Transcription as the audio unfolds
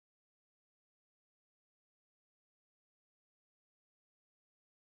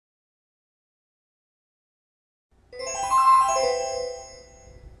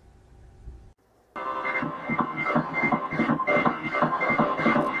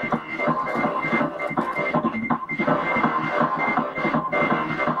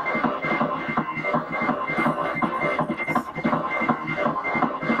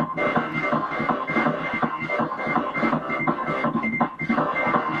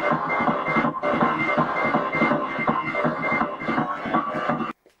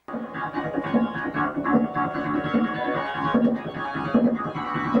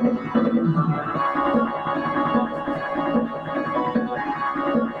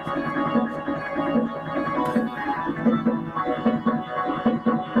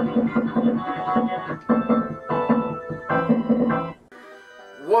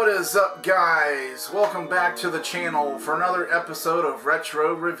is up, guys? Welcome back to the channel for another episode of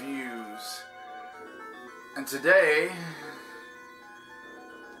Retro Reviews. And today,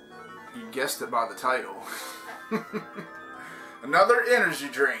 you guessed it by the title, another energy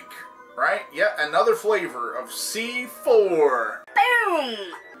drink, right? Yet another flavor of C4. Boom!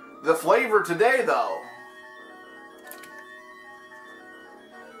 The flavor today, though,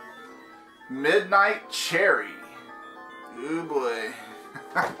 Midnight Cherry. Ooh boy.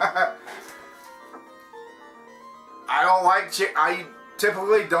 I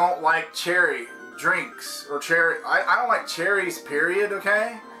typically don't like cherry drinks or cherry. I don't like cherries, period,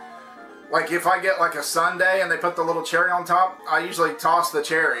 okay? Like if I get like a sundae and they put the little cherry on top, I usually toss the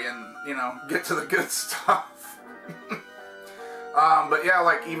cherry and, you know, get to the good stuff. But yeah,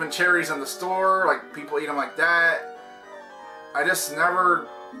 like even cherries in the store, like people eat them like that. I just never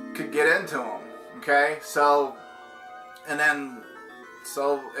could get into them, okay? So, and then,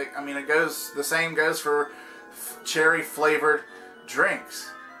 I mean, the same goes for cherry flavored drinks.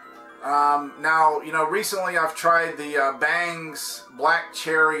 Now, you know, recently I've tried the Bang's Black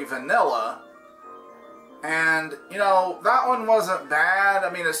Cherry Vanilla, and, you know, that one wasn't bad. I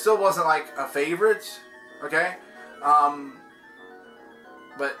mean, it still wasn't like a favorite, okay?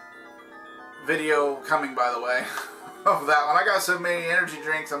 But video coming, by the way, of that one. I got so many energy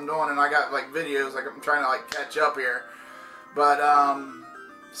drinks I'm doing, and I got like videos, like I'm trying to like catch up here. But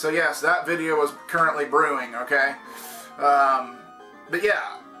so yes, that video is currently brewing, okay? But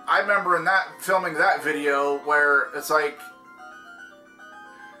yeah, I remember in filming that video where it's like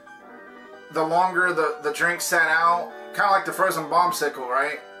the longer the drink sat out, kind of like the frozen bombsicle,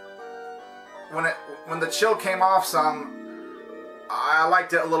 right? When the chill came off some, I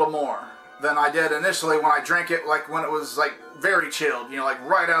liked it a little more than I did initially when I drank it, like when it was like very chilled, you know, like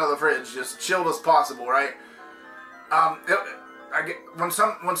right out of the fridge, just chilled as possible, right? When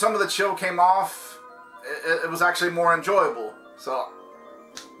some of the chill came off, it was actually more enjoyable. So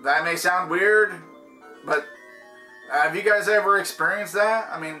that may sound weird, but have you guys ever experienced that?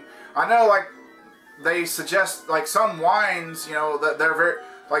 I mean, I know like they suggest like some wines, you know, that they're very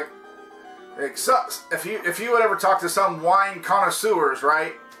like if you would ever talk to some wine connoisseurs,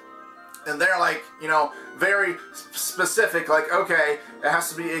 right? And they're like, you know, very specific, like, okay, it has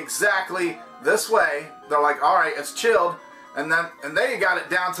to be exactly this way. They're like, all right, it's chilled, and they got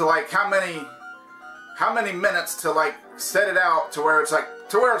it down to like how many minutes to like set it out to where it's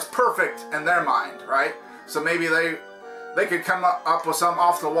perfect in their mind, right? So maybe they could come up with some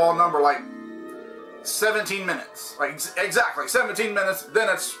off the wall number like 17 minutes, like exactly 17 minutes. Then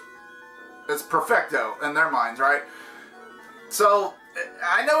it's perfecto in their minds, right? So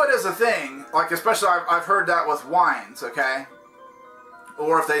I know it is a thing, like especially I've heard that with wines, okay?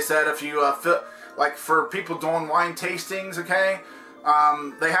 Or if they said if you like for people doing wine tastings, okay?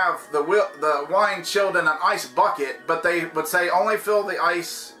 They have the wine chilled in an ice bucket, but they would say only fill the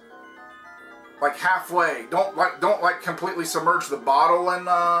ice like halfway. Don't like completely submerge the bottle in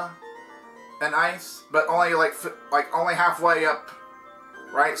ice, but only like only halfway up,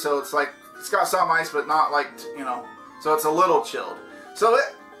 right? So it's like it's got some ice, but not like, you know, so it's a little chilled. So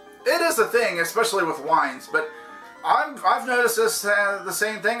it is a thing, especially with wines. But I've noticed this the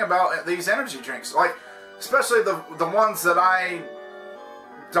same thing about these energy drinks, like especially the ones that I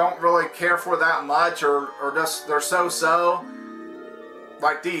don't really care for that much, or just they're so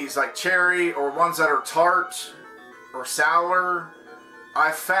like these, like cherry, or ones that are tart or sour.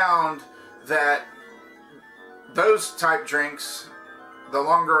 I found that those type drinks, the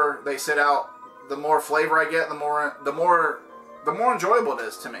longer they sit out, the more flavor I get, the more enjoyable it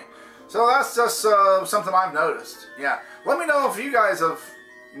is to me. So that's just something I've noticed. Yeah, let me know if you guys have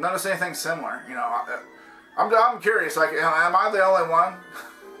noticed anything similar. You know, I'm curious. Like, am I the only one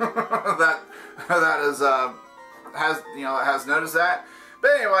that has noticed that?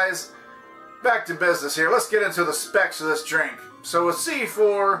 But anyways, back to business here. Let's get into the specs of this drink. So with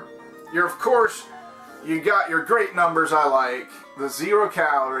C4, you got your great numbers I like. The 0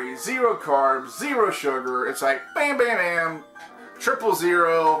 calories, 0 carbs, 0 sugar. It's like bam, bam, bam.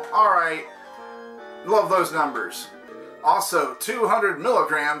 000. Alright. Love those numbers. Also, 200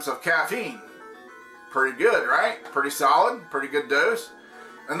 milligrams of caffeine. Pretty good, right? Pretty solid. Pretty good dose.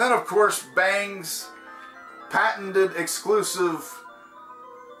 And then, of course, Bang's patented explosive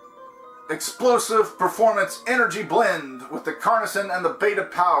performance energy blend with the carnosine and the beta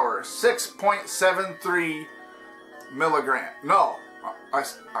power. 6.73 milligram. No, I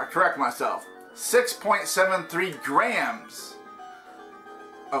correct myself. 6.73 grams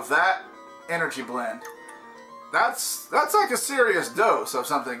of that energy blend. That's like a serious dose of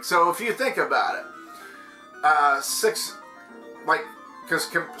something. So if you think about it, because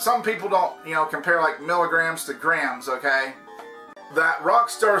some people don't, you know, compare like milligrams to grams, okay? That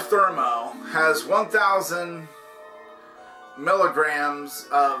Rockstar Thermo has 1,000 milligrams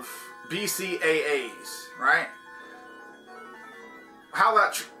of BCAAs, right? How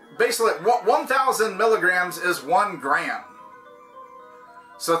that, basically, 1,000 milligrams is 1 gram.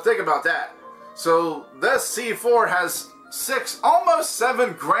 So think about that. So this C4 has almost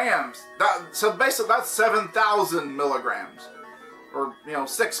 7 grams. So basically that's 7,000 milligrams. Or, you know,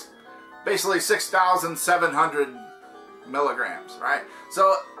 basically 6,700 milligrams, right?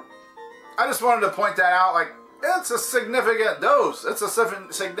 So I just wanted to point that out. Like, it's a significant dose. It's a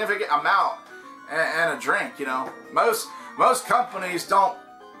significant amount and a drink, you know. Most companies don't,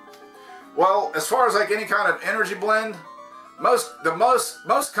 well, as far as like any kind of energy blend, most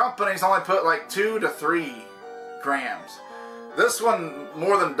companies only put like 2 to 3 grams. This one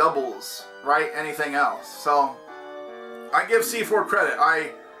more than doubles, right? Anything else. So I give C4 credit.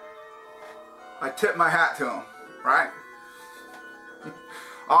 I tip my hat to them, right?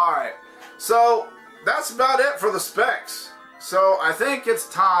 Alright, so that's about it for the specs. So I think it's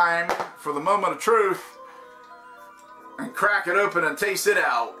time for the moment of truth and crack it open and taste it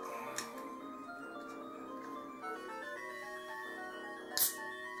out.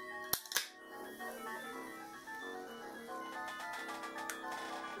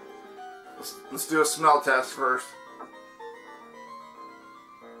 Let's do a smell test first.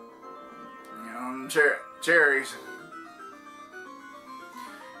 You know, cherries.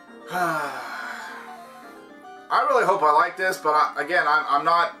 I really hope I like this, but I don't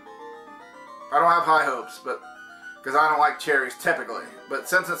have high hopes, but because I don't like cherries typically. But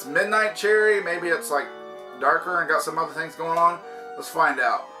since it's midnight cherry, maybe it's like darker and got some other things going on. Let's find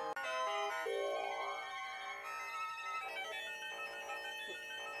out.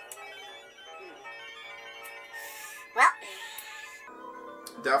 Well,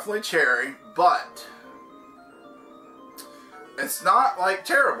 definitely cherry, but it's not like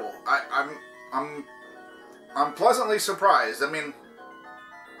terrible. I'm pleasantly surprised. I mean,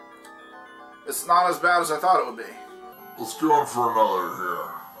 it's not as bad as I thought it would be. Let's go on for another here.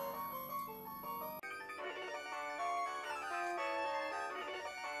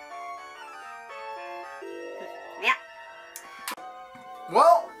 yeah.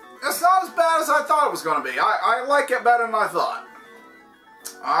 Well, it's not as bad as I thought it was going to be. I like it better than I thought.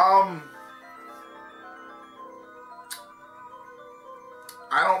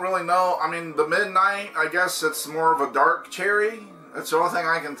 I don't really know. I mean, the midnight, I guess it's more of a dark cherry. That's the only thing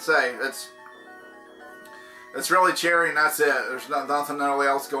I can say. It's really cherry and that's it. There's nothing really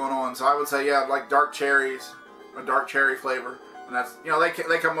else going on. So I would say, yeah, like dark cherries, a dark cherry flavor. And that's, you know, they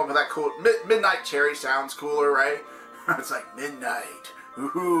come up with that cool, midnight cherry sounds cooler, right? It's like midnight.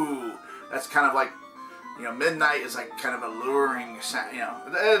 Ooh. That's kind of like, you know, midnight is like kind of alluring sound, you know.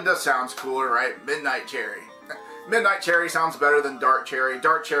 It just sounds cooler, right? Midnight cherry. Midnight cherry sounds better than dark cherry.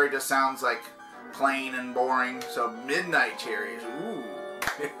 Dark cherry just sounds like plain and boring. So midnight cherries, ooh.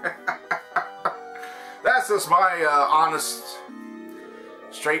 That's just my honest,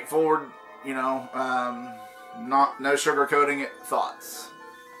 straightforward, you know, no sugarcoating it thoughts.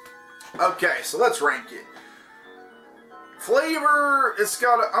 Okay, so let's rank it. Flavor, it's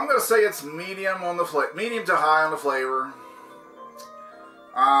got, I'm gonna say it's medium on the medium to high on the flavor.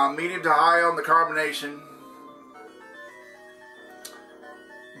 Medium to high on the carbonation.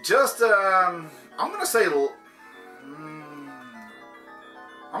 Just, I'm gonna say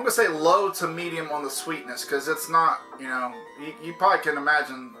low to medium on the sweetness, because it's not, you know, you probably can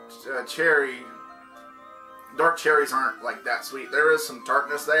imagine dark cherries aren't like that sweet. There is some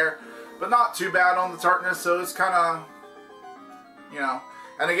tartness there, but not too bad on the tartness, so it's kind of, you know,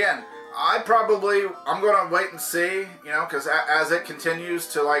 and again, I'm going to wait and see, you know, because as it continues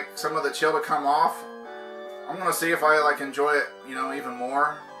to, like, some of the chill to come off, I'm going to see if I, like, enjoy it, you know, even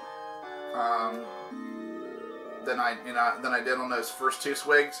more. Than I did on those first 2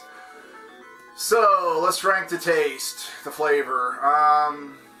 swigs. So let's rank the taste, the flavor.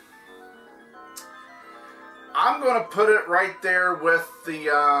 I'm gonna put it right there with the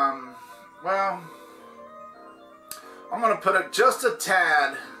well, I'm gonna put it just a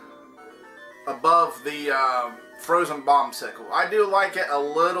tad above the frozen bombsicle. I do like it a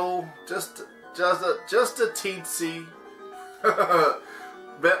little, just a teensy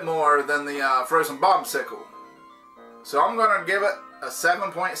bit more than the frozen bombsicle. So I'm going to give it a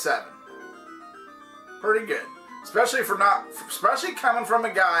 7.7. Pretty good. Especially coming from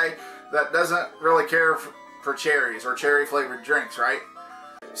a guy that doesn't really care for cherries or cherry flavored drinks, right?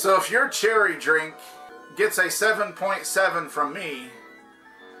 So if your cherry drink gets a 7.7 from me,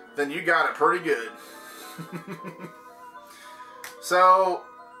 then you got it pretty good. So,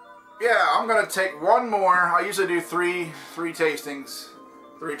 yeah, I'm going to take one more. I usually do three tastings,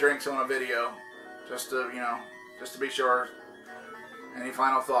 3 drinks on a video, just to, you know, just to be sure. Any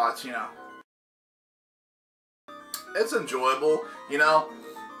final thoughts, you know. It's enjoyable, you know.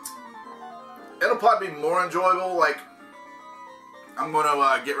 It'll probably be more enjoyable, like, I'm going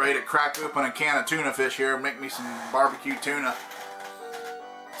to get ready to crack open a can of tuna fish here and make me some barbecue tuna.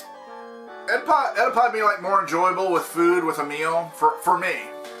 It'll probably be like more enjoyable with food, with a meal, for me,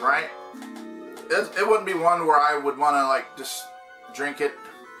 right? It wouldn't be one where I would want to like just drink it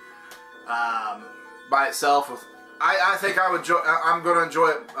by itself. I think I'm going to enjoy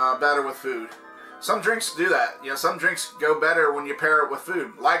it better with food. Some drinks do that. You know, some drinks go better when you pair it with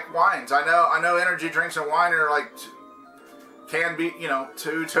food, like wines. I know energy drinks and wine are like can be, you know,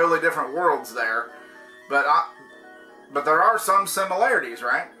 2 totally different worlds there, but there are some similarities,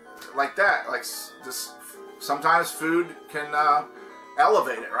 right? Like that, like just sometimes food can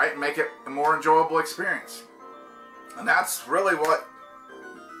elevate it, right? Make it a more enjoyable experience, and that's really what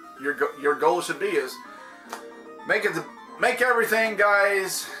your goal should be: is make everything,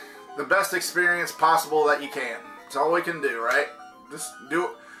 guys, the best experience possible that you can. It's all we can do, right? Just do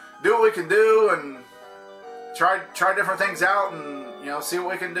what we can do and try different things out, and you know, see what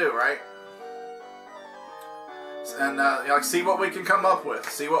we can do, right? And like, see what we can come up with,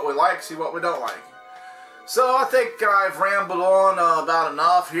 see what we like, see what we don't like. So I think I've rambled on about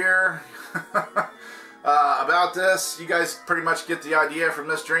enough here about this. You guys pretty much get the idea from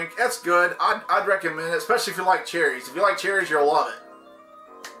this drink. It's good. I'd recommend it, especially if you like cherries. If you like cherries, you'll love it.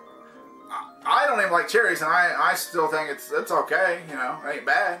 I don't even like cherries, and I still think it's okay. You know, it ain't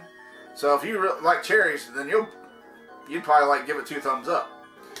bad. So if you like cherries, then you'd probably like give it 2 thumbs up.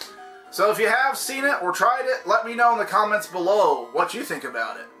 So if you have seen it or tried it, let me know in the comments below what you think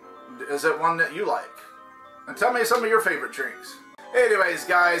about it. Is it one that you like? And tell me some of your favorite drinks. Anyways,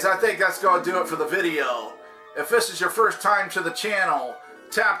 guys, I think that's going to do it for the video. If this is your first time to the channel,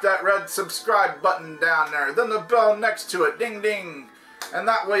 tap that red subscribe button down there, then the bell next to it, ding ding. And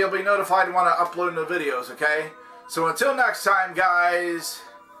that way you'll be notified when I upload new videos, okay? So until next time, guys,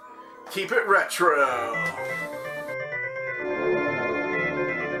 keep it retro.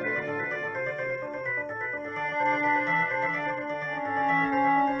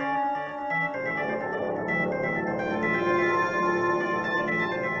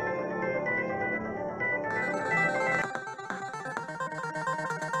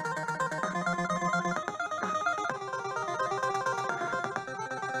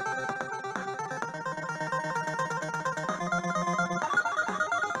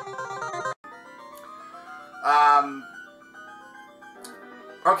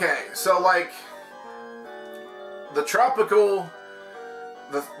 Okay, so like the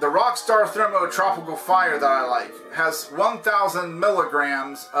Rockstar Thermo Tropical Fire that I like has 1,000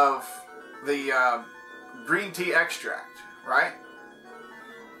 milligrams of the green tea extract, right?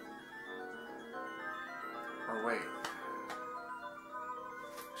 Or wait,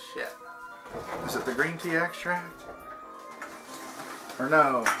 shit, is it the green tea extract? Or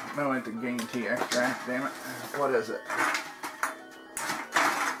no, it ain't the green tea extract, damn it. What is it?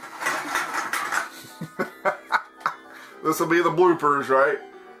 This will be the bloopers, right?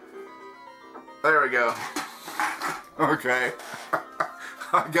 There we go. Okay.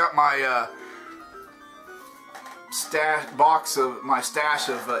 I got my stash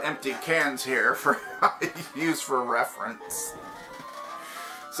of empty cans here for use for reference.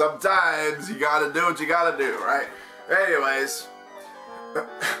 Sometimes you gotta do what you gotta do, right? Anyways.